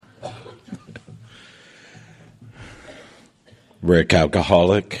Rick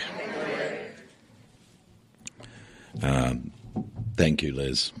Alcoholic. Thank you,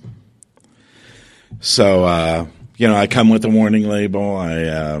 Liz. So, I come with a warning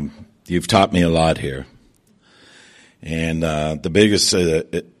label. You've taught me a lot here. And the biggest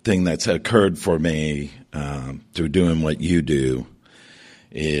thing that's occurred for me through doing what you do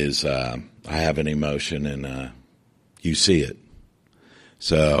is I have an emotion and you see it.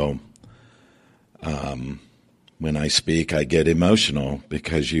 So when I speak, I get emotional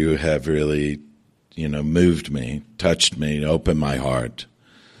because you have really, moved me, touched me, opened my heart,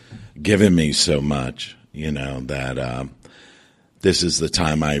 given me so much, that this is the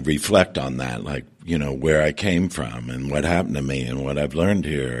time I reflect on that, like, where I came from and what happened to me and what I've learned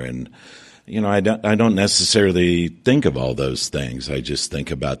here. And, I don't necessarily think of all those things. I just think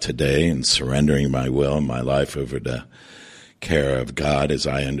about today and surrendering my will and my life over the care of God as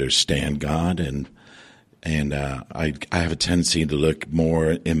I understand God. And I have a tendency to look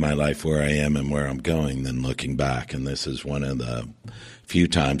more in my life where I am and where I'm going than looking back. And this is one of the few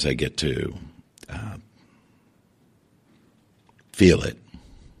times I get to feel it.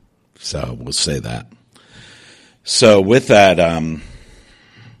 So we'll say that. So with that,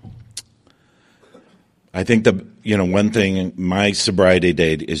 I think one thing, my sobriety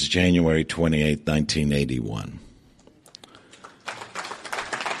date is January 28th, 1981.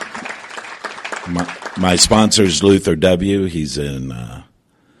 My sponsor is Luther W. He's in out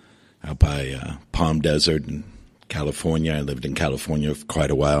by Palm Desert in California. I lived in California for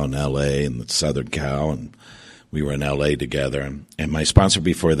quite a while, in L.A. and Southern Cal, and we were in L.A. together. And my sponsor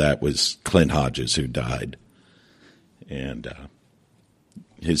before that was Clint Hodges, who died. And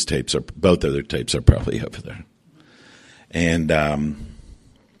both of their tapes are probably over there. And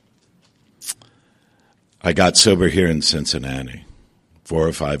I got sober here in Cincinnati,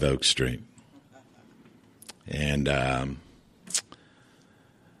 405 Oak Street. And I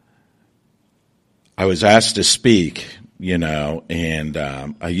was asked to speak, and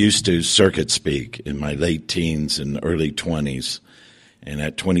I used to circuit speak in my late teens and early 20s. And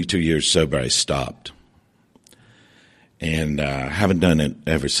at 22 years sober, I stopped. And haven't done it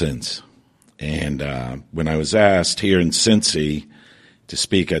ever since. And when I was asked here in Cincy to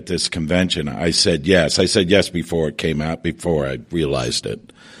speak at this convention, I said yes. I said yes before it came out, before I realized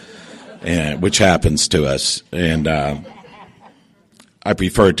it. Which happens to us, and I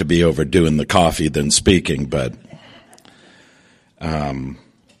prefer to be overdoing the coffee than speaking, but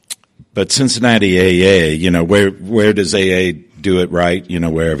Cincinnati AA, where does AA do it right?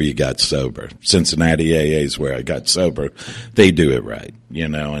 Wherever you got sober. Cincinnati AA is where I got sober. They do it right,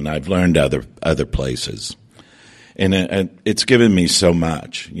 and I've learned other places, and it's given me so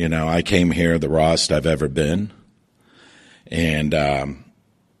much. I came here the rawest I've ever been, and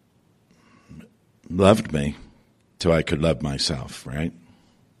loved me till I could love myself, right?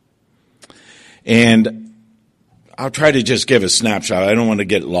 And I'll try to just give a snapshot. I don't want to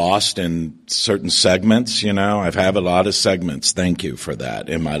get lost in certain segments, I've had a lot of segments, thank you for that,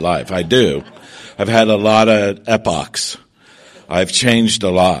 in my life. I do. I've had a lot of epochs. I've changed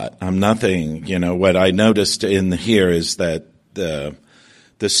a lot. I'm nothing, what I noticed in here is that the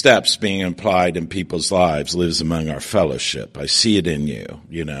steps being applied in people's lives lives among our fellowship. I see it in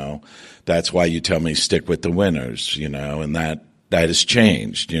you, That's why you tell me stick with the winners, and that has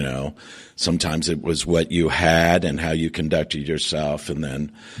changed, Sometimes it was what you had and how you conducted yourself, and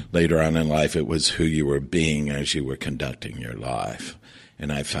then later on in life it was who you were being as you were conducting your life.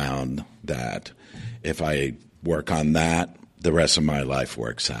 And I found that if I work on that, the rest of my life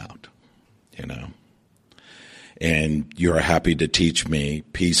works out, And you're happy to teach me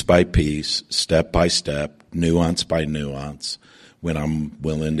piece by piece, step by step, nuance by nuance, when I'm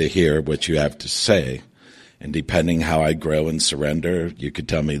willing to hear what you have to say. And depending how I grow and surrender, you could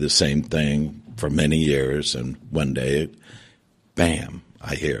tell me the same thing for many years, and one day, bam,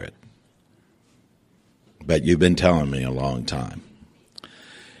 I hear it. But you've been telling me a long time.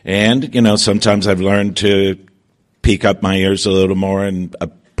 And, sometimes I've learned to peek up my ears a little more and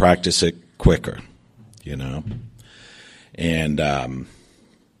practice it quicker, And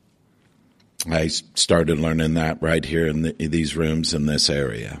I started learning that right here in these rooms in this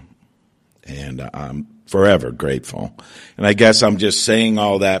area. And I'm forever grateful. And I guess I'm just saying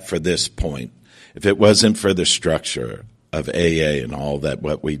all that for this point. If it wasn't for the structure of AA and all that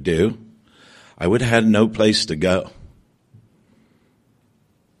what we do, I would have had no place to go.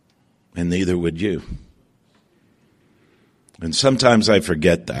 And neither would you. And sometimes I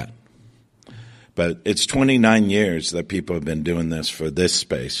forget that. But it's 29 years that people have been doing this for this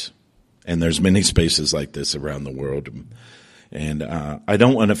space. And there's many spaces like this around the world. And I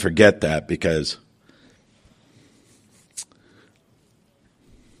don't want to forget that, because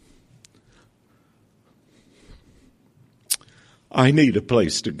I need a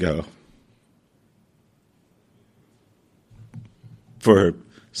place to go. For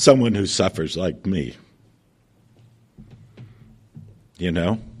someone who suffers like me. You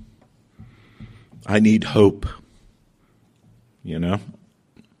know? I need hope. You know?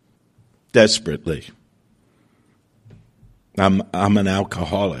 Desperately. I'm an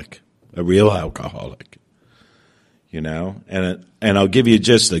alcoholic, a real alcoholic. You know? And I'll give you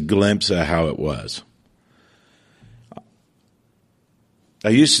just a glimpse of how it was. I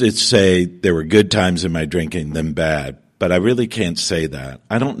used to say there were good times in my drinking than bad, but I really can't say that.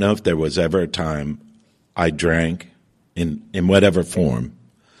 I don't know if there was ever a time I drank in whatever form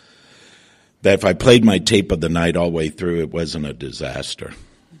that if I played my tape of the night all the way through, it wasn't a disaster.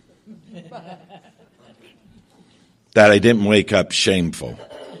 That I didn't wake up shameful.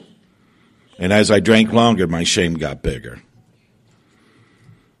 And as I drank longer, my shame got bigger.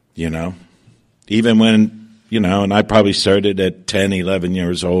 You know? Even when, you know, and I probably started at 10, 11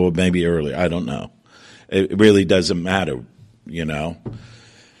 years old, maybe earlier. I don't know. It really doesn't matter, you know.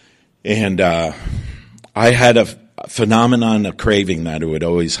 And I had a phenomenon of craving that I would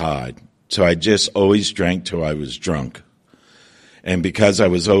always hide. So I just always drank till I was drunk. And because I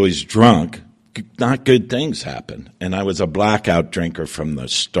was always drunk, not good things happened. And I was a blackout drinker from the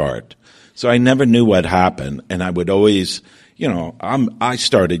start. So I never knew what happened. And I would always, you know, I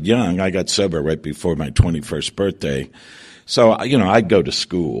started young. I got sober right before my 21st birthday. So, you know, I'd go to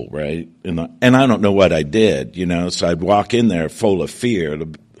school, right? And I don't know what I did, you know. So I'd walk in there full of fear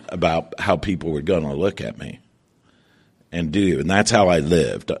about how people were going to look at me and do. And that's how I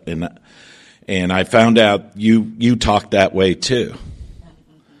lived. And I found out you talk that way too,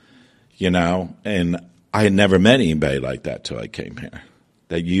 you know. And I had never met anybody like that till I came here.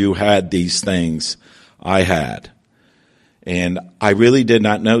 That you had these things I had. And I really did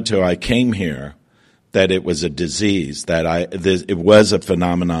not know till I came here that it was a disease, that it was a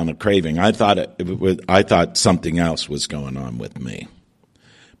phenomenon of craving. I thought something else was going on with me,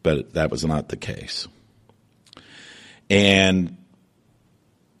 but that was not the case. And,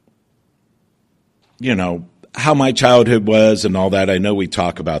 you know, how my childhood was and all that, I know we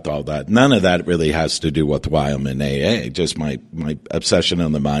talk about all that. None of that really has to do with why I'm in AA, just my obsession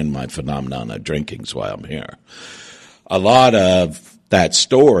on the mind, my phenomenon of drinking is why I'm here. A lot of that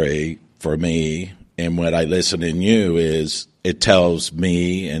story for me and what I listen in you is it tells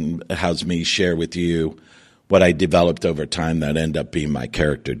me and has me share with you what I developed over time that end up being my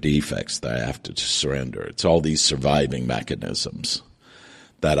character defects that I have to surrender. It's all these surviving mechanisms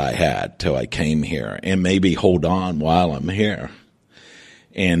that I had till I came here and maybe hold on while I'm here.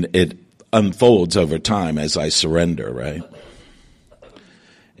 And it unfolds over time as I surrender, right?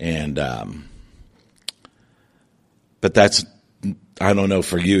 And, but that's, I don't know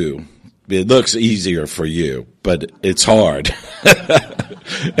for you. It looks easier for you, but it's hard.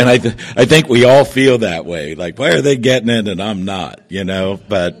 And I think we all feel that way. Like, why are they getting it and I'm not, you know?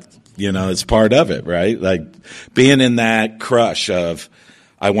 But, you know, it's part of it, right? Like being in that crush of,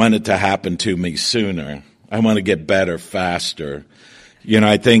 I want it to happen to me sooner. I want to get better faster. You know,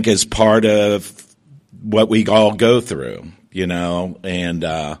 I think is part of what we all go through, you know, and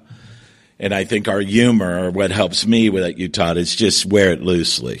I think our humor, or what helps me with it, you taught, is just wear it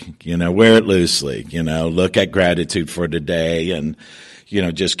loosely, you know, look at gratitude for today and, you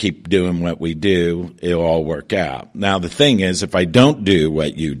know, just keep doing what we do. It'll all work out. Now, the thing is, if I don't do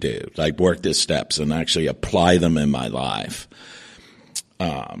what you do, like work the steps and actually apply them in my life,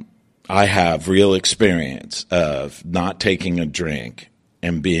 I have real experience of not taking a drink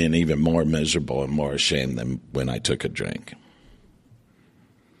and being even more miserable and more ashamed than when I took a drink.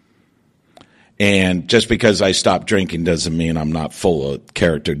 And just because I stopped drinking doesn't mean I'm not full of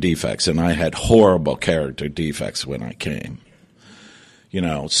character defects. And I had horrible character defects when I came. You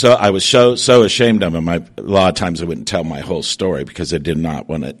know, so I was so ashamed of them. A lot of times I wouldn't tell my whole story because I did not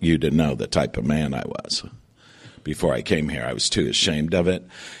want you to know the type of man I was. Before I came here, I was too ashamed of it.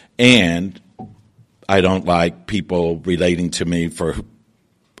 And I don't like people relating to me for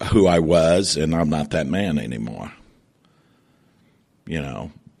who I was, and I'm not that man anymore. You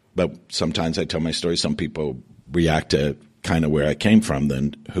know, but sometimes I tell my story. Some people react to kind of where I came from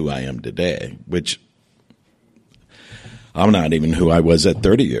than who I am today, which I'm not even who I was at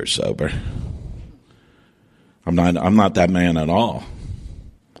 30 years sober. I'm not that man at all.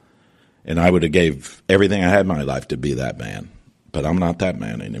 And I would have gave everything I had in my life to be that man. But I'm not that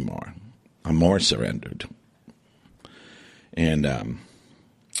man anymore. I'm more surrendered. And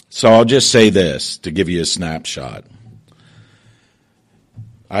so I'll just say this to give you a snapshot.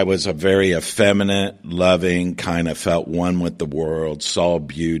 I was a very effeminate, loving, kind of felt one with the world, saw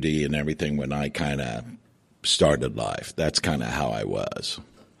beauty and everything when I kind of started life. That's kind of how I was.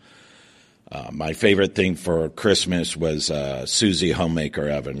 My favorite thing for Christmas was Susie Homemaker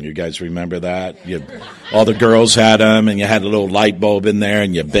oven. You guys remember that? All the girls had them, and you had a little light bulb in there,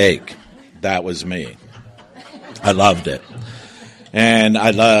 and you bake. That was me. I loved it. And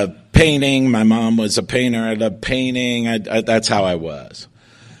I loved painting. My mom was a painter. I loved painting. That's how I was.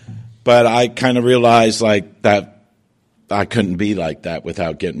 But I kind of realized like that I couldn't be like that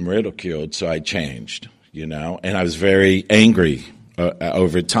without getting ridiculed, so I changed, and I was very angry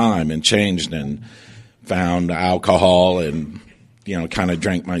over time and changed and found alcohol and, kind of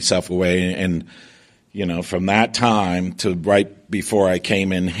drank myself away. And, from that time to right before I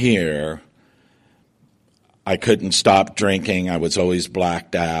came in here, I couldn't stop drinking. I was always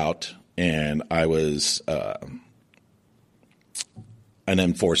blacked out, and I was an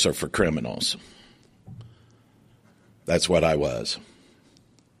enforcer for criminals. That's what I was.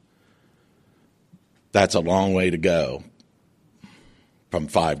 That's a long way to go from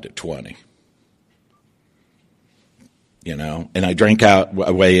 5 to 20. And I drank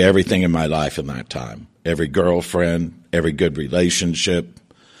away everything in my life in that time. Every girlfriend, every good relationship.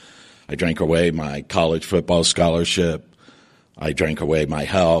 I drank away my college football scholarship. I drank away my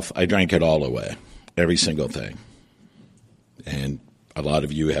health. I drank it all away. Every single thing. And a lot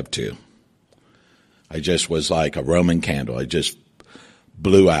of you have too. I just was like a Roman candle. I just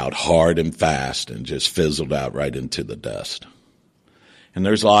blew out hard and fast and just fizzled out right into the dust. And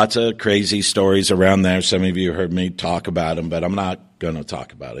there's lots of crazy stories around there. Some of you heard me talk about them, but I'm not going to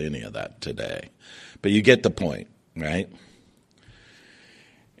talk about any of that today. But you get the point, right?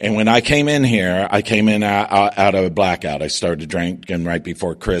 And when I came in here, I came in out of a blackout. I started drinking right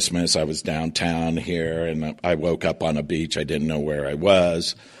before Christmas. I was downtown here, and I woke up on a beach. I didn't know where I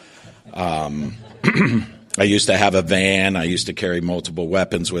was. I used to have a van. I used to carry multiple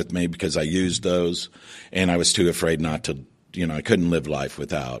weapons with me because I used those, and I was too afraid not to. I couldn't live life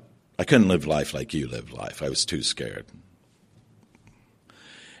like you lived life. I was too scared.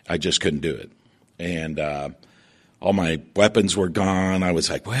 I just couldn't do it. And all my weapons were gone. I was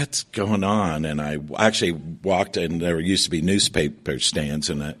like, what's going on? And I actually walked, and there used to be newspaper stands,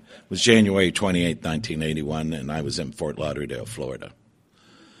 and it was January 28, 1981, and I was in Fort Lauderdale, Florida.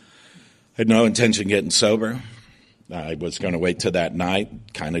 I had no intention of getting sober. I was going to wait till that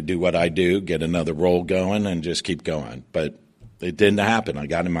night, kind of do what I do, get another roll going, and just keep going. But it didn't happen. I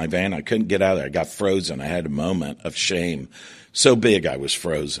got in my van. I couldn't get out of there. I got frozen. I had a moment of shame. So big I was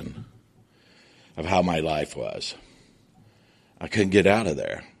frozen of how my life was. I couldn't get out of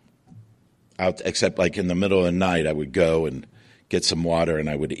there. Except like in the middle of the night, I would go and get some water, and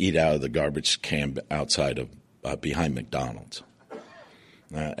I would eat out of the garbage can outside of behind McDonald's.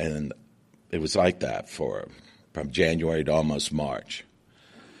 And it was like that from January to almost March.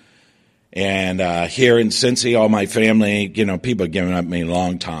 And here in Cincy, all my family, people have given up me a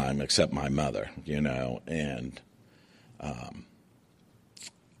long time, except my mother, and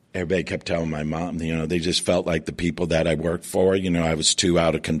everybody kept telling my mom, they just felt like the people that I worked for, I was too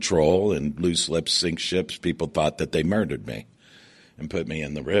out of control and loose lips sink ships. People thought that they murdered me and put me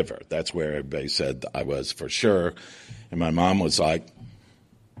in the river. That's where everybody said I was for sure. And my mom was like,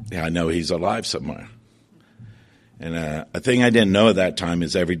 yeah, I know he's alive somewhere. And a thing I didn't know at that time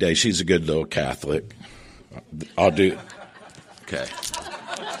is every day, she's a good little Catholic. Okay.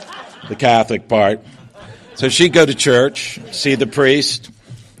 The Catholic part. So she'd go to church, see the priest.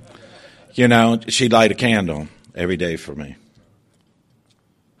 She'd light a candle every day for me.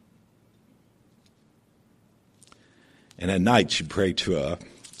 And at night, she'd pray to a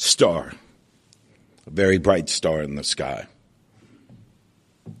star, a very bright star in the sky.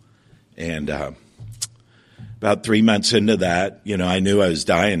 And about 3 months into that, I knew I was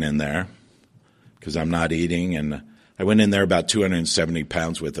dying in there because I'm not eating. And I went in there about 270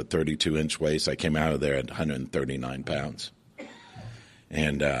 pounds with a 32-inch waist. I came out of there at 139 pounds.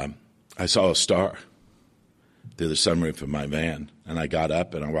 And I saw a star through the sunroof of my van. And I got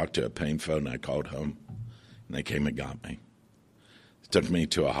up and I walked to a payphone and I called home. And they came and got me. Took me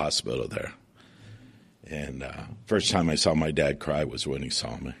to a hospital there. And first time I saw my dad cry was when he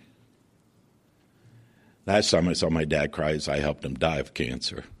saw me. Last time I saw my dad cry is I helped him die of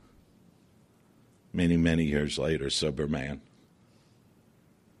cancer. Many, many years later, sober man.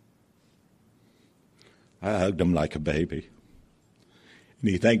 I hugged him like a baby.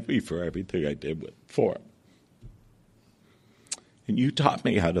 And he thanked me for everything I did for him. And you taught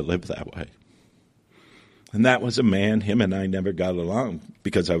me how to live that way. And that was a man, him and I never got along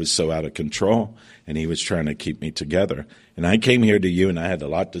because I was so out of control and he was trying to keep me together. And I came here to you and I had a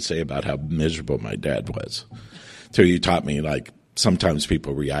lot to say about how miserable my dad was. So you taught me, like, sometimes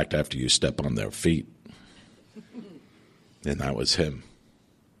people react after you step on their feet. And that was him.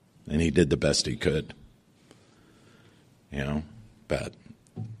 And he did the best he could. But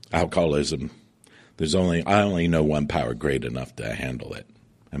alcoholism, I only know one power great enough to handle it.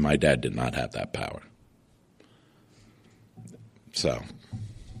 And my dad did not have that power. So,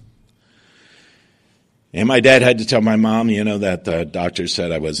 and my dad had to tell my mom, that the doctor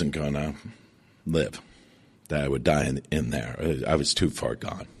said I wasn't going to live, that I would die in there. I was too far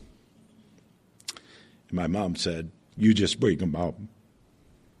gone. And my mom said, "You just bring him out."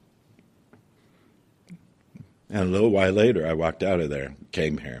 And a little while later, I walked out of there,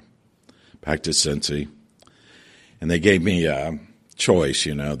 came here, back to Cincy, and they gave me a choice.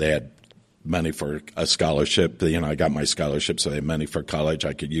 They had money for a scholarship. I got my scholarship, so they had money for college.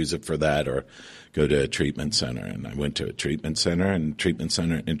 I could use it for that or go to a treatment center. And I went to a treatment center, and the treatment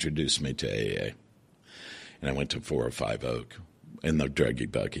center introduced me to AA. And I went to 405 Oak in the druggy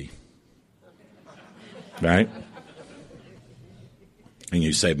buggy. Right? And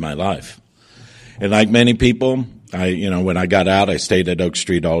you saved my life. And like many people, when I got out, I stayed at Oak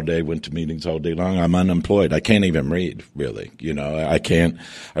Street all day, went to meetings all day long. I'm unemployed. I can't even read, really. I can't.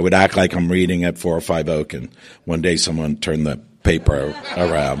 I would act like I'm reading at 405 Oak, and one day someone turned the paper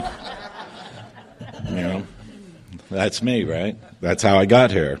around. That's me, right? That's how I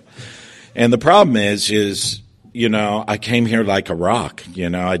got here. And the problem is, I came here like a rock.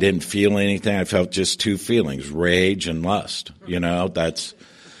 I didn't feel anything. I felt just two feelings, rage and lust. That's,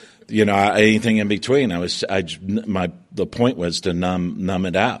 anything in between. The point was to numb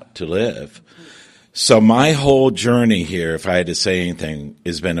it out, to live. So my whole journey here, if I had to say anything,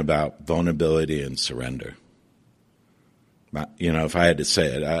 has been about vulnerability and surrender. If I had to say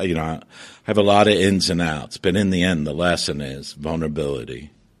it, I have a lot of ins and outs, but in the end, the lesson is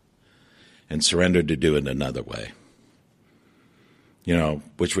vulnerability and surrender to do it another way.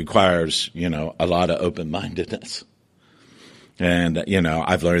 Which requires, a lot of open-mindedness. And,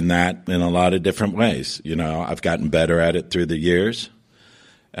 I've learned that in a lot of different ways. I've gotten better at it through the years.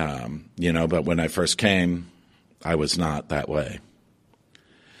 But when I first came, I was not that way.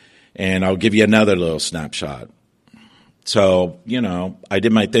 And I'll give you another little snapshot. So, I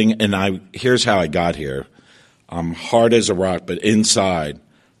did my thing, and here's how I got here. I'm hard as a rock, but inside,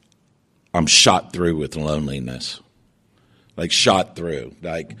 I'm shot through with loneliness. Like shot through.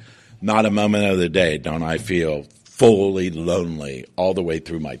 Like not a moment of the day don't I feel fully lonely all the way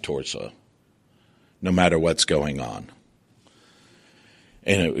through my torso, no matter what's going on.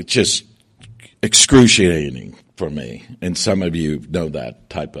 And it was just excruciating for me. And some of you know that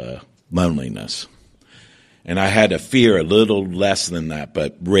type of loneliness. And I had a fear a little less than that,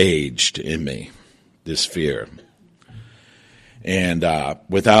 but raged in me, this fear. And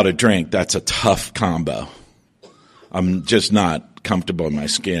without a drink, that's a tough combo. I'm just not comfortable in my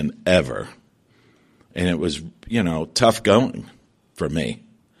skin ever. And it was, tough going for me.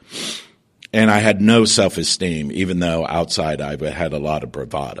 And I had no self-esteem, even though outside I had a lot of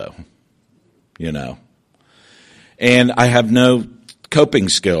bravado, And I have no coping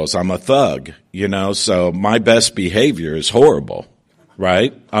skills. I'm a thug, so my best behavior is horrible,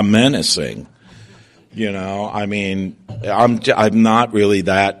 right? I'm menacing. I'm not really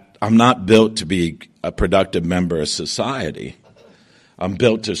that. I'm not built to be a productive member of society. I'm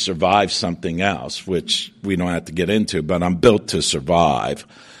built to survive something else, which we don't have to get into, but I'm built to survive.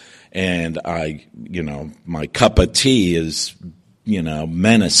 And my cup of tea is,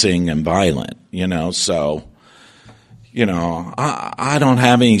 menacing and violent, so, I don't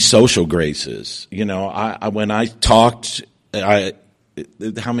have any social graces. When I talked, how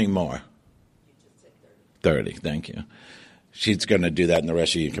many more? 30, thank you. She's going to do that, and the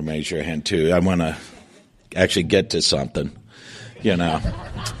rest of you can raise your hand, too. I want to actually get to something, I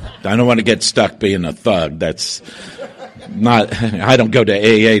don't want to get stuck being a thug. That's not, I don't go to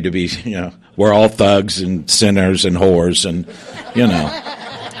AA to be, we're all thugs and sinners and whores and,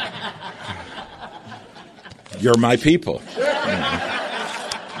 You're my people.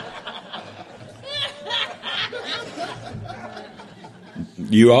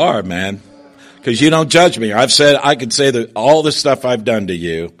 You are, man. Because you don't judge me. I could say that all the stuff I've done to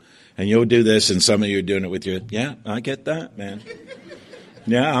you, and you'll do this, and some of you are doing it with your, yeah, I get that, man.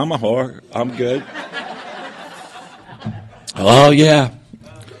 Yeah, I'm a whore. I'm good. Oh, yeah.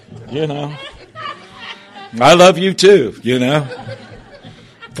 I love you too,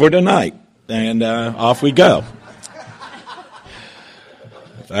 for tonight. And off we go.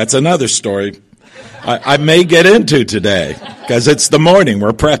 That's another story I may get into today, because it's the morning.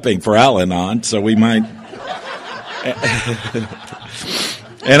 We're prepping for Al-Anon, so we might.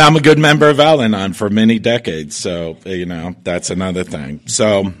 And I'm a good member of Al-Anon for many decades, so, that's another thing.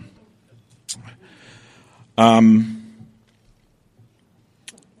 So,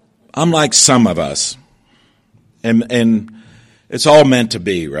 I'm like some of us, and it's all meant to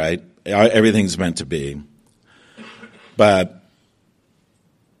be, right? Everything's meant to be. But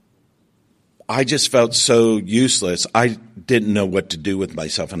I just felt so useless. I didn't know what to do with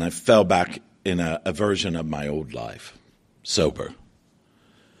myself, and I fell back in a version of my old life, sober.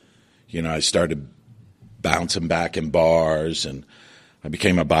 I started bouncing back in bars, and I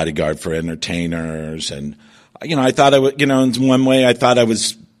became a bodyguard for entertainers. And, I thought I would, in one way I thought I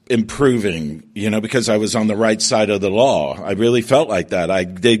was improving, because I was on the right side of the law. I really felt like that. I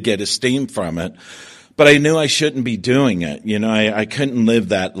did get esteem from it, but I knew I shouldn't be doing it. I couldn't live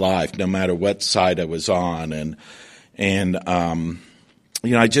that life no matter what side I was on. And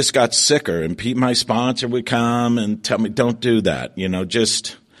I just got sicker, and Pete, my sponsor, would come and tell me, don't do that,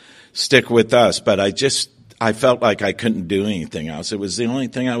 just stick with us. But I felt like I couldn't do anything else. It was the only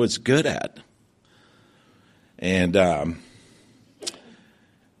thing I was good at. And, and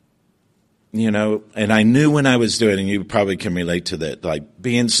I knew when I was doing it, and you probably can relate to that, like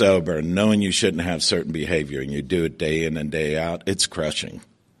being sober and knowing you shouldn't have certain behavior and you do it day in and day out, it's crushing.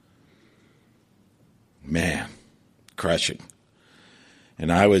 Man, crushing.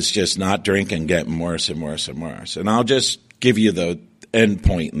 And I was just not drinking, getting worse and worse and worse. And I'll just give you the end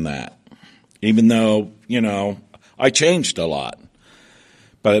point in that. Even though, I changed a lot.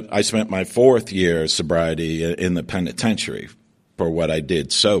 But I spent my 4th year of sobriety in the penitentiary for what I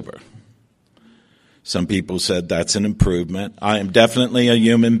did sober. Some people said that's an improvement. I am definitely a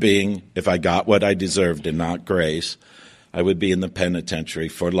human being. If I got what I deserved and not grace, I would be in the penitentiary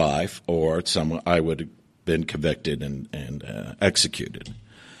for life, or I would have been convicted and executed.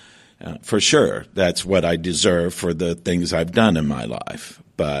 For sure, that's what I deserve for the things I've done in my life.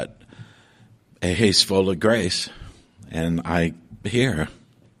 But AA's full of grace, and I'm here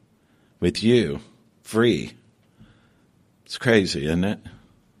with you, free. It's crazy, isn't it?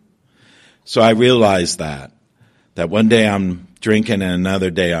 So I realized that one day I'm drinking and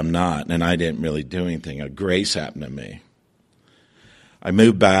another day I'm not, and I didn't really do anything. A grace happened to me. I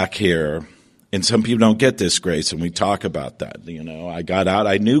moved back here, and some people don't get this grace, and we talk about that. I got out,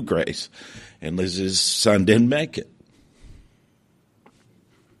 I knew grace, and Liz's son didn't make it.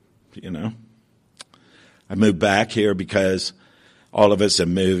 I moved back here because all of us had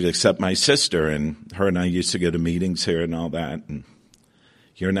moved except my sister, and her and I used to go to meetings here and all that. And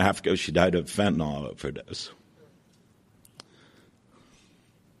a year and a half ago, she died of fentanyl overdose.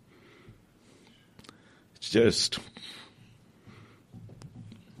 It's just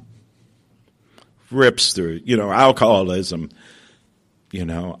rips through, alcoholism.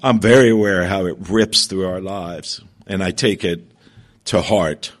 I'm very aware of how it rips through our lives, and I take it to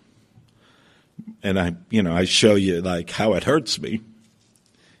heart. And I show you like how it hurts me.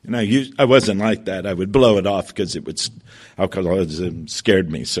 And I wasn't like that. I would blow it off because alcoholism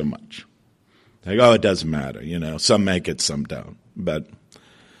scared me so much. Like, it doesn't matter. Some make it, some don't. But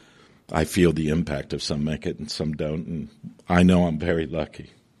I feel the impact of some make it and some don't. And I know I'm very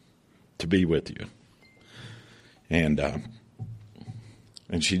lucky to be with you. And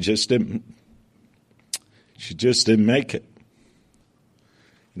she just didn't make it.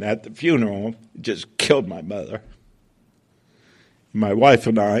 And at the funeral, it just killed my mother. My wife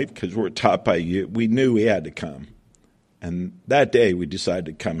and I, because we're taught by you, we knew we had to come. And that day we decided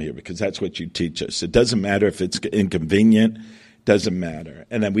to come here because that's what you teach us. It doesn't matter if it's inconvenient. It doesn't matter.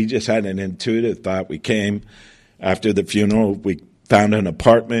 And then we just had an intuitive thought. We came after the funeral. We found an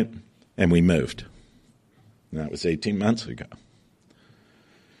apartment and we moved. And that was 18 months ago.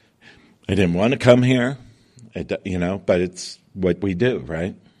 I didn't want to come here, but it's what we do,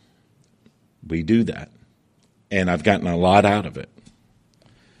 right? We do that. And I've gotten a lot out of it.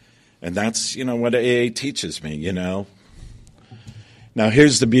 And that's, what AA teaches me, Now,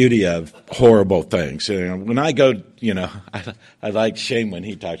 here's the beauty of horrible things. When I go, I like Shane when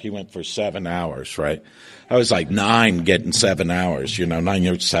he talked. He went for 7 hours, right? I was like 9 getting 7 hours, 9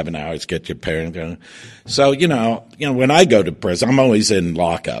 years, 7 hours, get your parents. So, when I go to prison, I'm always in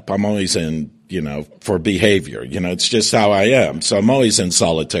lockup. I'm always in, for behavior. It's just how I am. So I'm always in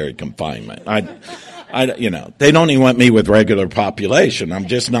solitary confinement. They don't even want me with regular population. I'm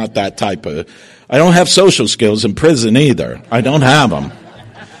just not that type of. I don't have social skills in prison either. I don't have them.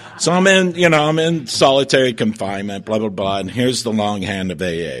 So I'm in solitary confinement, blah, blah, blah. And here's the long hand of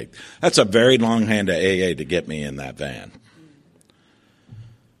AA. That's a very long hand of AA to get me in that van,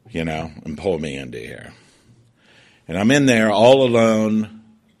 and pull me into here. And I'm in there all alone,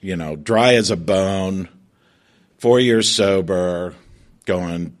 dry as a bone, 4 years sober,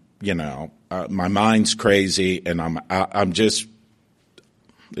 going, my mind's crazy, and I'm just,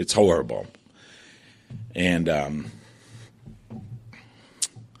 it's horrible. And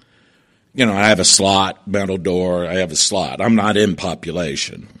I have a slot, metal door, I have a slot. I'm not in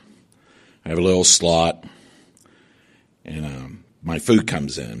population. I have a little slot, and my food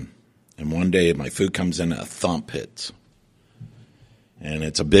comes in. And one day my food comes in and a thump hits. And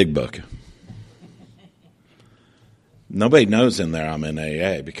it's a big book. Nobody knows in there I'm in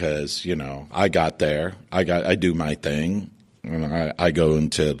AA because, I got there, I do my thing, and I go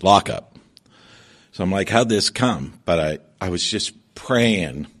into lockup. So I'm like, how'd this come? But I was just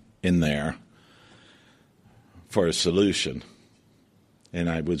praying in there for a solution. And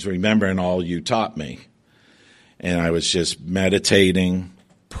I was remembering all you taught me. And I was just meditating,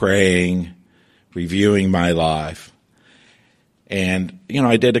 praying, reviewing my life. And,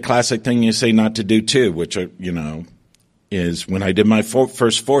 I did a classic thing you say not to do too, which, is when I did my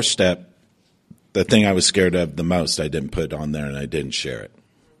first 4-step, the thing I was scared of the most, I didn't put on there and I didn't share it.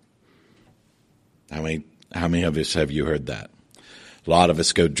 How many of us have you heard that? A lot of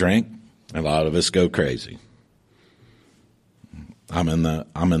us go drink, a lot of us go crazy. I'm in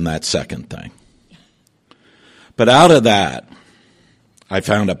that second thing. But out of that, I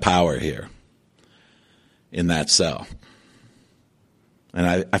found a power here in that cell.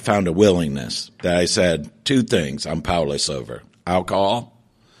 And I found a willingness that I said 2 things I'm powerless over: alcohol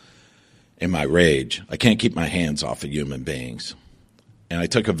and my rage. I can't keep my hands off of human beings. And I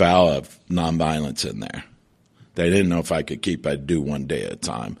took a vow of nonviolence in there that I didn't know if I could keep. I'd do one day at a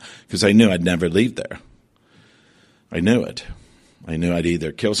time because I knew I'd never leave there. I knew it. I knew I'd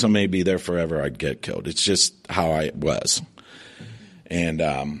either kill somebody, be there forever, or I'd get killed. It's just how I was. And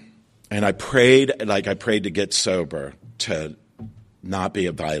I prayed, like I prayed to get sober, to not be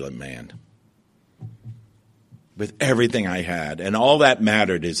a violent man. With everything I had. And all that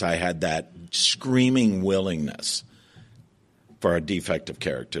mattered is I had that screaming willingness for a defective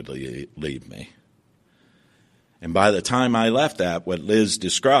character to leave me. And by the time I left that, what Liz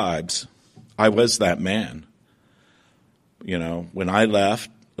describes, I was that man. When I left,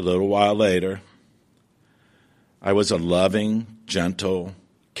 a little while later, I was a loving, gentle,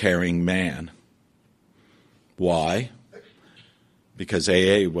 caring man. Why? Because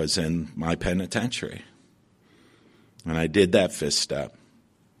AA was in my penitentiary. And I did that 5th step.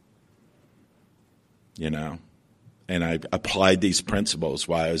 And I applied these principles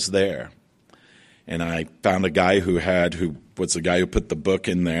while I was there. And I found a guy who was the guy who put the book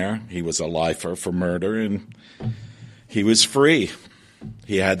in there. He was a lifer for murder, and he was free.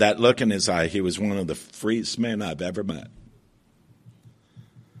 He had that look in his eye. He was one of the freest men I've ever met.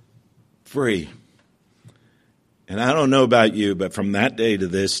 Free. And I don't know about you, but from that day to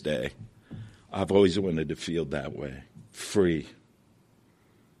this day, I've always wanted to feel that way. Free.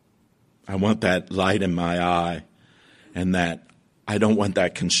 I want that light in my eye, and that I don't want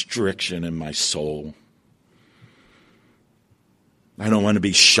that constriction in my soul. I don't want to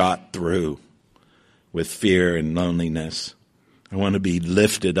be shot through with fear and loneliness. I want to be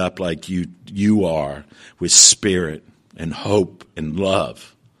lifted up like you are, with spirit and hope and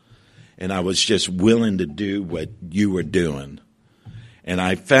love. And I was just willing to do what you were doing. And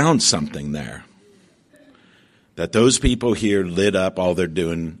I found something there. That those people here lit up all they're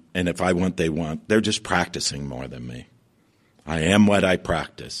doing, and if I want, they want. They're just practicing more than me. I am what I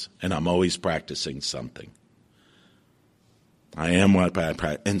practice, and I'm always practicing something. I am what I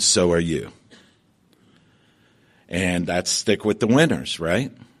practice, and so are you. And that's stick with the winners,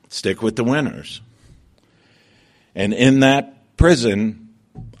 right? Stick with the winners. And in that prison,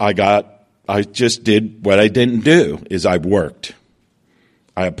 I just did what I didn't do, is I worked.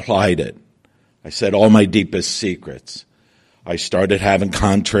 I applied it. I said all my deepest secrets. I started having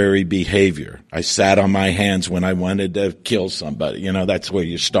contrary behavior. I sat on my hands when I wanted to kill somebody. That's where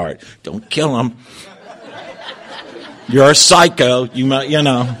you start. Don't kill them. You're a psycho.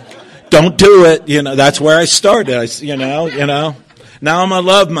 Don't do it. That's where I started. Now I'm a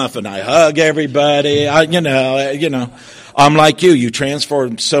love muffin. I hug everybody. I'm like you. You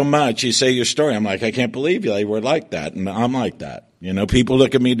transformed so much. You say your story. I'm like, I can't believe you were like that. And I'm like that. People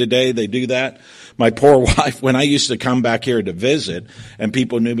look at me today. They do that. My poor wife, when I used to come back here to visit and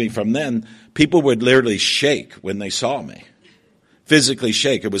people knew me from then, people would literally shake when they saw me. Physically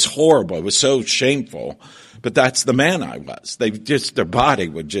shake. It was horrible. It was so shameful. But that's the man I was. Their body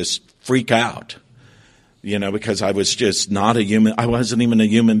would just freak out. Because I was just not a human. I wasn't even a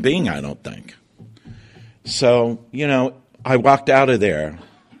human being, I don't think. So, I walked out of there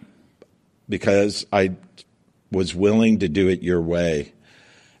because I was willing to do it your way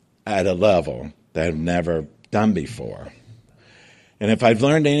at a level that I've never done before. And if I've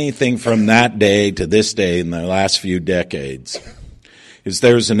learned anything from that day to this day in the last few decades, is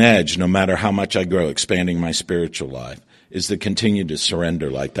there's an edge no matter how much I grow expanding my spiritual life. is to continue to surrender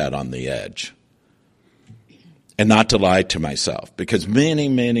like that on the edge. And not to lie to myself. Because many,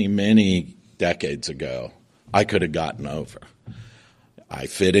 many, many decades ago, I could have gotten over. I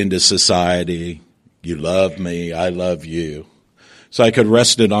fit into society. You love me. I love you. So I could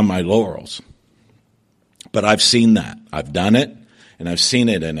rest it on my laurels. But I've seen that. I've done it, and I've seen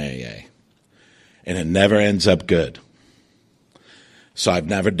it in AA. And it never ends up good. So I've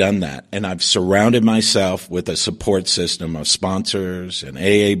never done that. And I've surrounded myself with a support system of sponsors and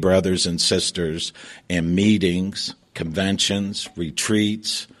AA brothers and sisters and meetings, conventions,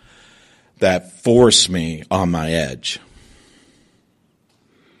 retreats that force me on my edge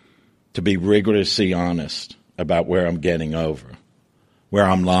to be rigorously honest about where I'm getting over, where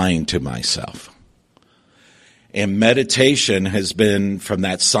I'm lying to myself. And meditation has been, from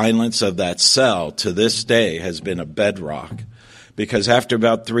that silence of that cell to this day, has been a bedrock. Because after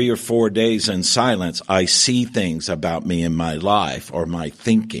about 3 or 4 days in silence, I see things about me in my life or my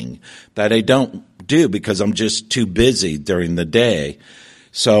thinking that I don't do because I'm just too busy during the day.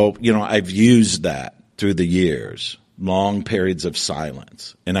 So, I've used that through the years, long periods of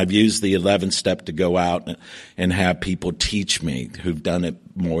silence. And I've used the 11th step to go out and have people teach me who've done it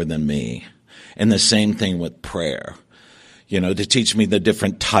more than me. And the same thing with prayer, to teach me the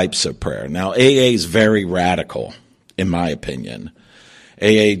different types of prayer. Now, AA is very radical, in my opinion.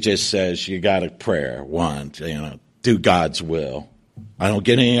 AA just says you got a prayer, one, do God's will. I don't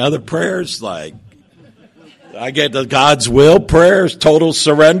get any other prayers. Like, I get the God's will prayers, total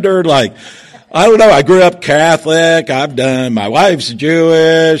surrender. Like, I don't know. I grew up Catholic. My wife's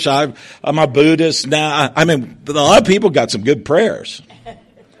Jewish. I'm a Buddhist now. I mean, a lot of people got some good prayers.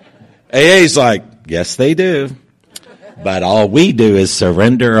 AA's like, yes, they do. But all we do is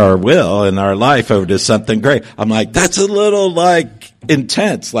surrender our will and our life over to something great. I'm like, that's a little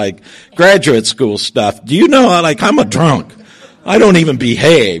intense, like graduate school stuff. Do you know, I'm a drunk. I don't even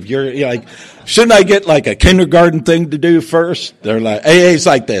behave. You're like, shouldn't I get a kindergarten thing to do first? They're like, AA's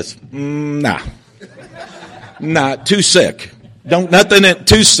like this. Nah, too sick.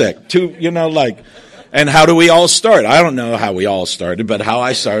 Too sick. And how do we all start? I don't know how we all started, but how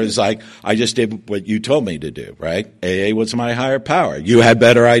I started is I just did what you told me to do, right? AA was my higher power. You had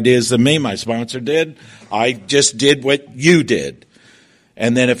better ideas than me, my sponsor did. I just did what you did.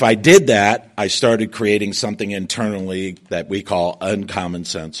 And then if I did that, I started creating something internally that we call uncommon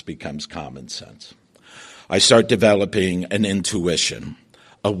sense becomes common sense. I start developing an intuition,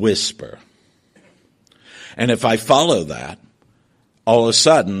 a whisper. And if I follow that, all of a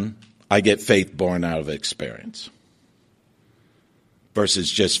sudden, I get faith born out of experience versus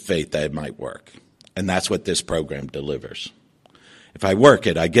just faith that it might work. And that's what this program delivers. If I work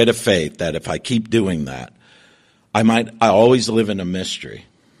it, I get a faith that if I keep doing that, I always live in a mystery.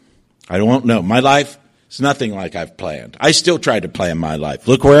 I won't know. My life is nothing like I've planned. I still try to plan my life.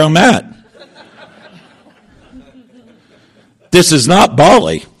 Look where I'm at. This is not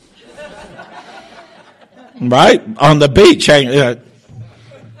Bali. Right? On the beach.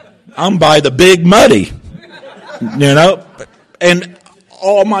 I'm by the Big Muddy, and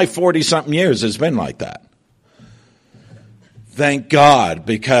all my 40-something years has been like that. Thank God,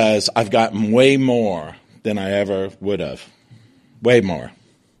 because I've gotten way more than I ever would have. Way more.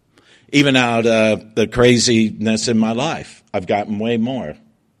 Even out of the craziness in my life, I've gotten way more.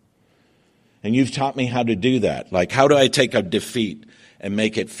 And you've taught me how to do that. Like, how do I take a defeat and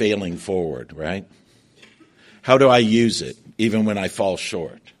make it failing forward, right? How do I use it, even when I fall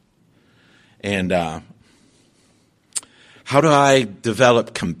short? And how do I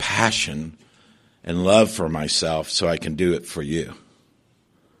develop compassion and love for myself so I can do it for you?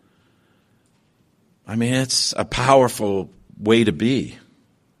 I mean, it's a powerful way to be,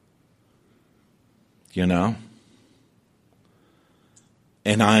 And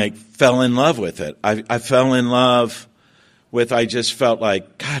I fell in love with it. I fell in love with, I just felt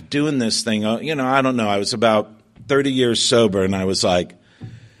like, God, doing this thing, I don't know. I was about 30 years sober, and I was like,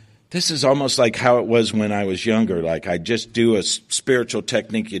 this is almost like how it was when I was younger. Like, I just do a spiritual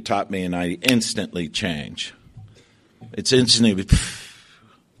technique you taught me, and I instantly change. It's instantly.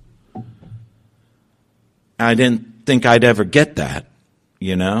 I didn't think I'd ever get that,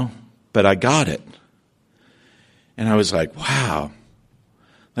 but I got it. And I was like, wow.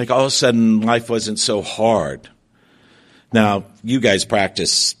 Like, all of a sudden, life wasn't so hard. Now, you guys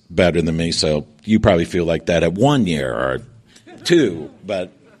practice better than me, so you probably feel like that at 1 year or 2,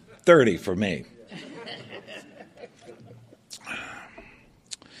 but 30 for me.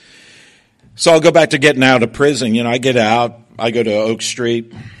 So I'll go back to getting out of prison. I get out, I go to Oak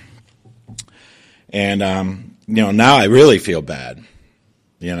Street, and, now I really feel bad.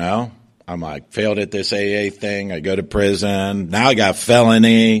 I'm like, failed at this AA thing. I go to prison. Now I got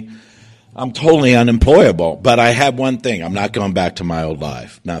felony. I'm totally unemployable. But I had one thing. I'm not going back to my old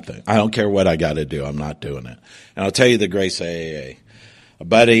life. Nothing. I don't care what I got to do. I'm not doing it. And I'll tell you the grace of AA. A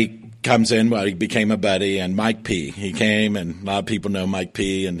buddy comes in. Well, he became a buddy. And Mike P. He came, and a lot of people know Mike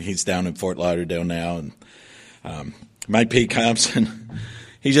P. And he's down in Fort Lauderdale now. And Mike P. comes and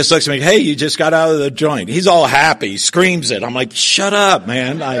he just looks at me, hey, you just got out of the joint. He's all happy. He screams it. I'm like, shut up,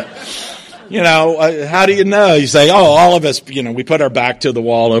 man. How do you know? He's like, oh, all of us, we put our back to the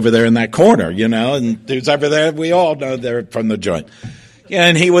wall over there in that corner, and who's over there, we all know they're from the joint. Yeah,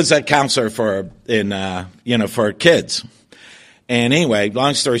 and he was a counselor for kids. And anyway,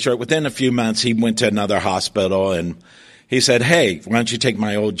 long story short, within a few months, he went to another hospital and he said, hey, why don't you take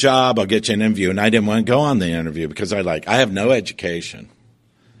my old job? I'll get you an interview. And I didn't want to go on the interview because I have no education.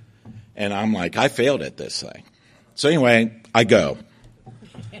 And I'm like, I failed at this thing. So anyway, I go.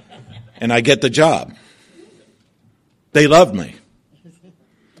 And I get the job. They love me.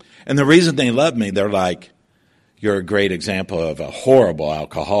 And the reason they love me, they're like, you're a great example of a horrible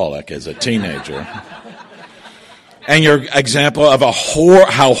alcoholic as a teenager. And you're an example of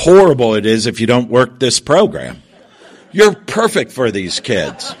how horrible it is if you don't work this program. You're perfect for these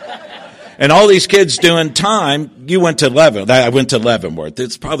kids. And all these kids doing time, you went to Leavenworth. I went to Leavenworth.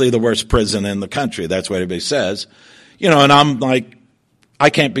 It's probably the worst prison in the country. That's what everybody says. And I'm like, I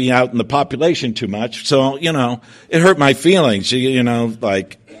can't be out in the population too much. So, it hurt my feelings,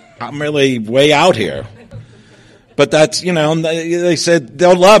 I'm really way out here. But that's, they said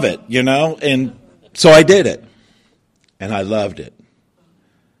they'll love it, and so I did it. And I loved it.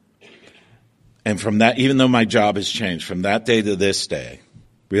 And from that, even though my job has changed, from that day to this day,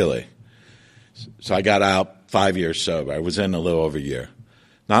 really. So I got out 5 years sober. I was in a little over a year.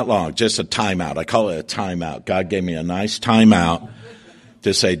 Not long, just a timeout. I call it a timeout. God gave me a nice timeout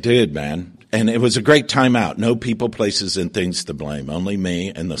to say, dude, man. And it was a great timeout. No people, places, and things to blame. Only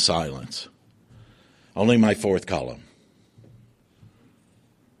me and the silence. Only my fourth column.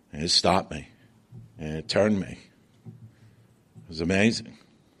 And it stopped me. And it turned me. It was amazing.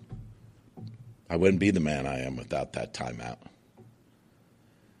 I wouldn't be the man I am without that timeout.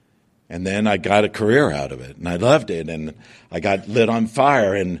 And then I got a career out of it, and I loved it, and I got lit on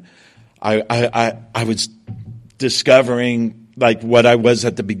fire, and I was discovering what I was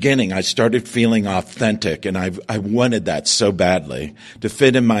at the beginning. I started feeling authentic, and I wanted that so badly, to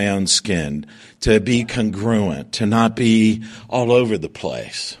fit in my own skin, to be congruent, to not be all over the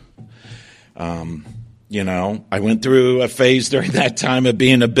place. I went through a phase during that time of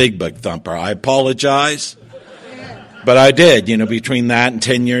being a big book thumper. I apologize. But I did, between that and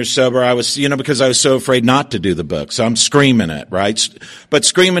 10 years sober, I was, because I was so afraid not to do the book. So I'm screaming it, right? But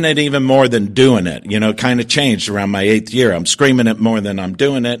screaming it even more than doing it, kind of changed around my 8th year. I'm screaming it more than I'm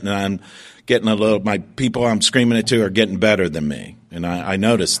doing it. And I'm getting my people I'm screaming it to are getting better than me. And I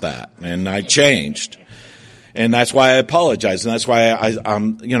noticed that. And I changed. And that's why I apologize. And that's why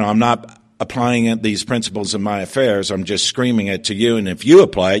I'm not applying these principles in my affairs. I'm just screaming it to you. And if you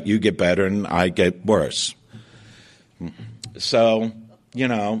apply it, you get better and I get worse. So,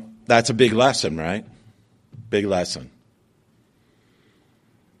 that's a big lesson, right? Big lesson.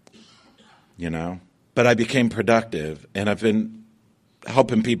 But I became productive, and I've been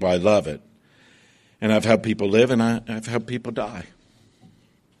helping people. I love it. And I've helped people live, and I've helped people die.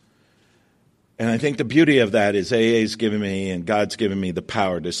 And I think the beauty of that is AA's given me, and God's given me the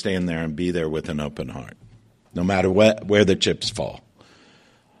power to stand there and be there with an open heart, no matter where the chips fall.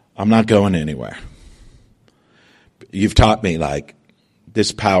 I'm not going anywhere. You've taught me,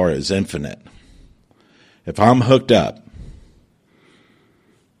 this power is infinite. If I'm hooked up,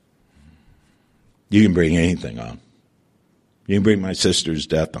 you can bring anything on. You can bring my sister's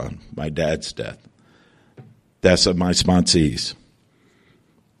death on, my dad's death, deaths of my sponsees.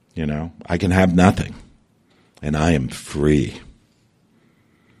 I can have nothing, and I am free.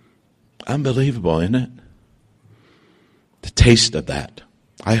 Unbelievable, isn't it? The taste of that.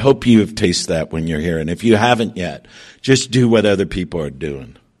 I hope you have tasted that when you're here. And if you haven't yet, just do what other people are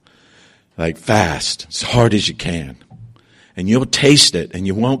doing. Fast, as hard as you can. And you'll taste it and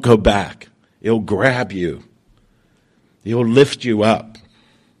you won't go back. It'll grab you. It'll lift you up.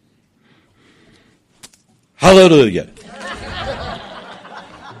 Hallelujah.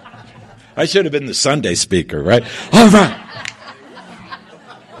 I should have been the Sunday speaker, right? All right.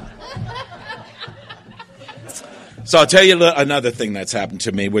 So I'll tell you another thing that's happened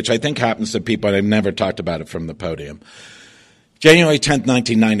to me, which I think happens to people, and I've never talked about it from the podium. January 10th,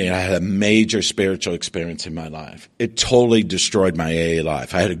 1990, I had a major spiritual experience in my life. It totally destroyed my AA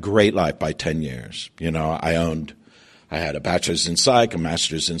life. I had a great life by 10 years. I I had a bachelor's in psych, a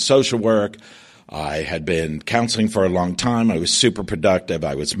master's in social work. I had been counseling for a long time. I was super productive.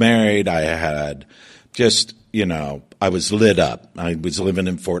 I was married. I had just, I was lit up. I was living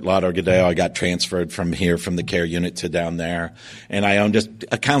in Fort Lauderdale. I got transferred from here, from the care unit to down there. And I owned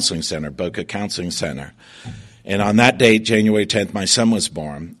a counseling center, Boca Counseling Center. And on that date, January 10th, my son was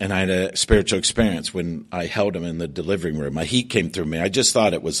born. And I had a spiritual experience when I held him in the delivery room. My heat came through me. I just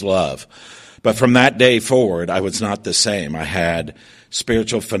thought it was love. But from that day forward, I was not the same. I had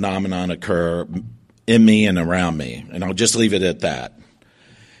spiritual phenomenon occur in me and around me. And I'll just leave it at that.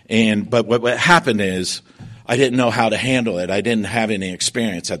 But what happened is I didn't know how to handle it. I didn't have any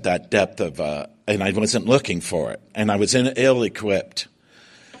experience at that depth and I wasn't looking for it. And I was ill-equipped.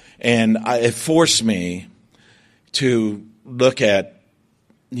 And it forced me to look at,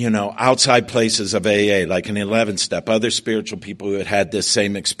 outside places of AA, like an 11-step, other spiritual people who had this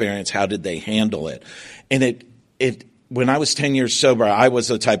same experience. How did they handle it? And when I was 10 years sober, I was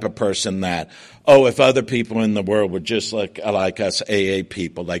the type of person that, if other people in the world were just like us AA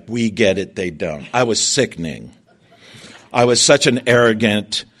people, like we get it, they don't. I was sickening. I was such an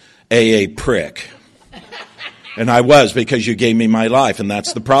arrogant AA prick. And I was, because you gave me my life. And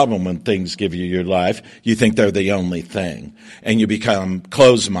that's the problem when things give you your life. You think they're the only thing. And you become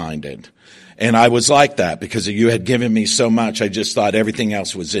closed-minded. And I was like that because you had given me so much. I just thought everything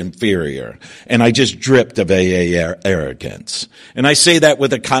else was inferior. And I just dripped of AA arrogance. And I say that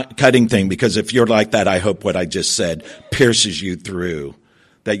with a cutting thing because if you're like that, I hope what I just said pierces you through,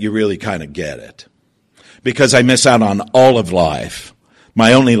 that you really kind of get it. Because I miss out on all of life.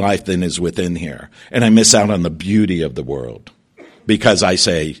 My only life then is within here. And I miss out on the beauty of the world because I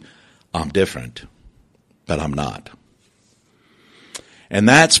say, I'm different, but I'm not. And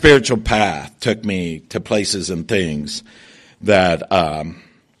that spiritual path took me to places and things that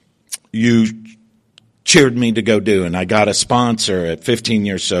you cheered me to go do. And I got a sponsor at 15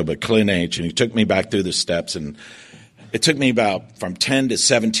 years sober, Clint H., and he took me back through the steps. And it took me about from 10 to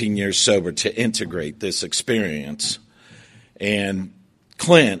 17 years sober to integrate this experience. And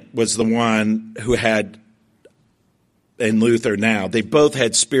Clint was the one who had, and Luther now, they both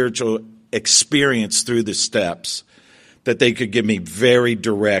had spiritual experience through the steps that they could give me very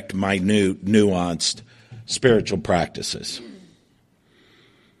direct, minute, nuanced spiritual practices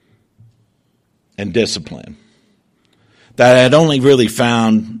and discipline that I had only really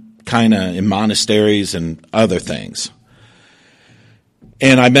found kind of in monasteries and other things.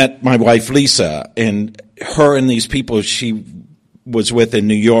 And I met my wife, Lisa, and her and these people she was with in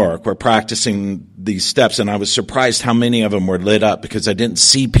New York were practicing these steps, and I was surprised how many of them were lit up because I didn't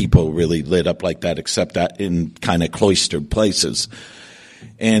see people really lit up like that except in kind of cloistered places.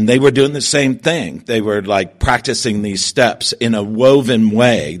 And they were doing the same thing. They were like practicing these steps in a woven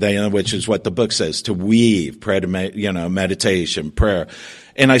way, which is what the book says, to weave, meditation, prayer.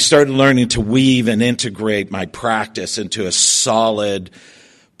 And I started learning to weave and integrate my practice into a solid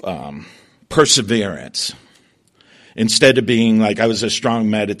perseverance. Instead of being like I was a strong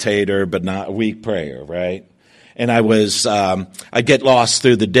meditator but not a weak prayer, right? And I'd get lost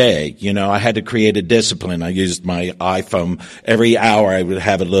through the day. I had to create a discipline. I used my iPhone. Every hour I would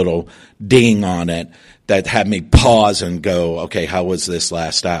have a little ding on it that had me pause and go, okay, how was this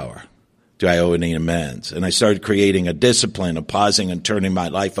last hour? Do I owe any amends? And I started creating a discipline of pausing and turning my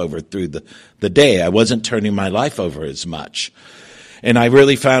life over through the day. I wasn't turning my life over as much. And I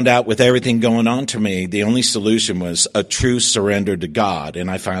really found out with everything going on to me, the only solution was a true surrender to God. And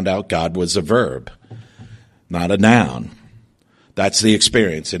I found out God was a verb, not a noun. That's the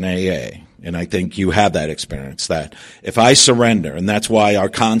experience in AA. And I think you have that experience, that if I surrender, and that's why our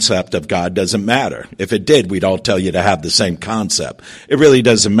concept of God doesn't matter. If it did, we'd all tell you to have the same concept. It really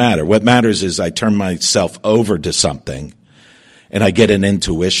doesn't matter. What matters is I turn myself over to something and I get an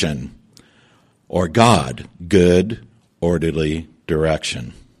intuition or God, good, orderly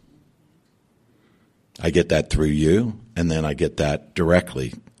direction. I get that through you, and then I get that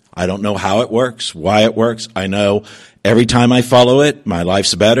directly. I don't know how it works, why it works. I know every time I follow it, my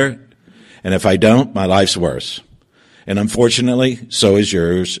life's better. And if I don't, my life's worse. And unfortunately, so is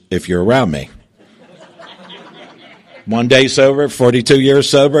yours if you're around me. 1 day sober, 42 years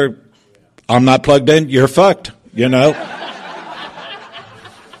sober, I'm not plugged in, you're fucked,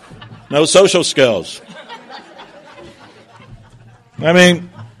 No social skills. I mean,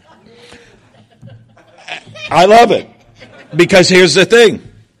 I love it. Because here's the thing.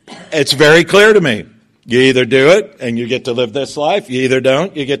 It's very clear to me. You either do it and you get to live this life. You either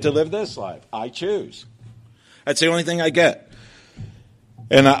don't, you get to live this life. I choose. That's the only thing I get.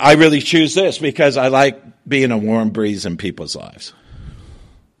 And I really choose this because I like being a warm breeze in people's lives.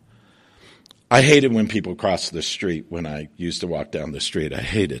 I hated when people crossed the street when I used to walk down the street. I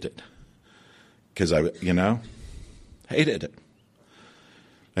hated it. Because hated it.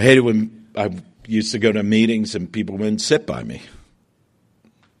 I hated when I used to go to meetings and people wouldn't sit by me.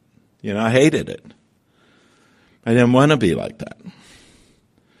 I hated it. I didn't want to be like that.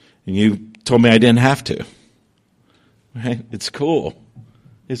 And you told me I didn't have to. Right? It's cool.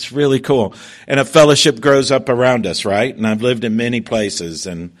 It's really cool. And a fellowship grows up around us, right? And I've lived in many places,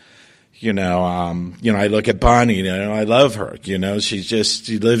 and I look at Bonnie, I love her. She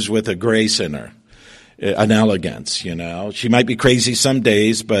lives with a grace in her, an elegance, She might be crazy some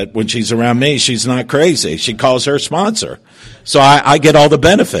days, but when she's around me, she's not crazy. She calls her sponsor. So I get all the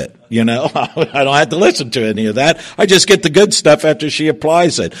benefit, I don't have to listen to any of that. I just get the good stuff after she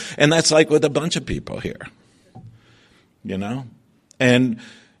applies it. And that's like with a bunch of people here, And,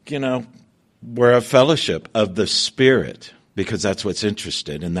 we're a fellowship of the Spirit, because that's what's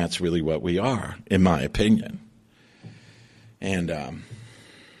interested, and that's really what we are, in my opinion. And,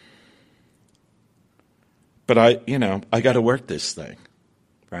 but I got to work this thing,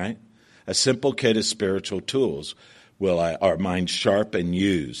 right? A simple kit of spiritual tools will our minds sharp and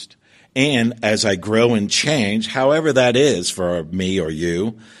used. And as I grow and change, however that is for me or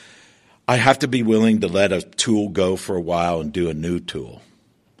you, I have to be willing to let a tool go for a while and do a new tool.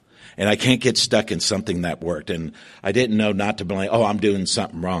 And I can't get stuck in something that worked. And I didn't know not to blame, I'm doing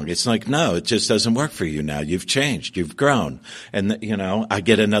something wrong. It's like, no, it just doesn't work for you now. You've changed. You've grown. And, I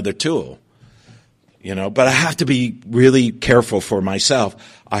get another tool. But I have to be really careful for myself.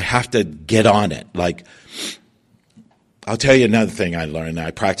 I have to get on it. Like, I'll tell you another thing I learned.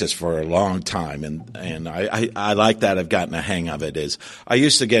 I practiced for a long time, and I like that. I've gotten a hang of it. Is I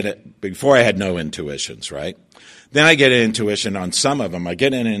used to get it before I had no intuitions, right? Then I get an intuition on some of them. I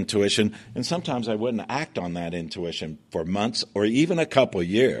get an intuition, and sometimes I wouldn't act on that intuition for months or even a couple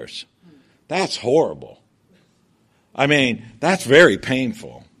years. That's horrible. I mean, that's very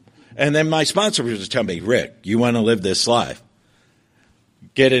painful. And then my sponsor was telling me, Rick, you want to live this life?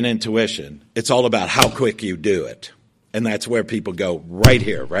 Get an intuition. It's all about how quick you do it. And that's where people go right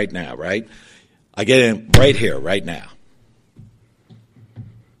here, right now, right? I get in right here, right now.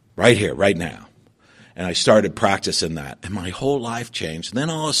 Right here, right now. And I started practicing that. And my whole life changed. And then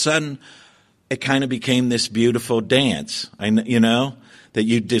all of a sudden, it kind of became this beautiful dance, that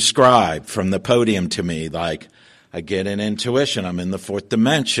you described from the podium to me. Like, I get an intuition. I'm in the fourth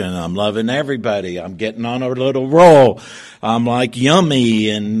dimension. I'm loving everybody. I'm getting on a little roll. I'm like yummy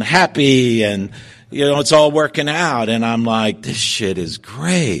and happy, and it's all working out. And I'm like, this shit is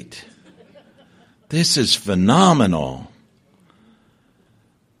great. This is phenomenal.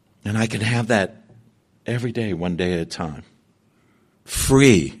 And I can have that every day, one day at a time.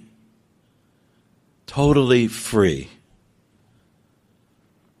 Free. Totally free.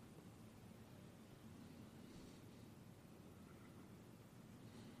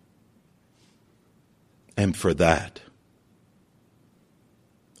 And for that,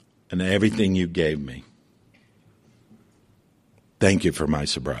 and everything you gave me, thank you for my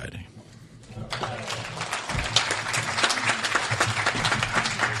sobriety.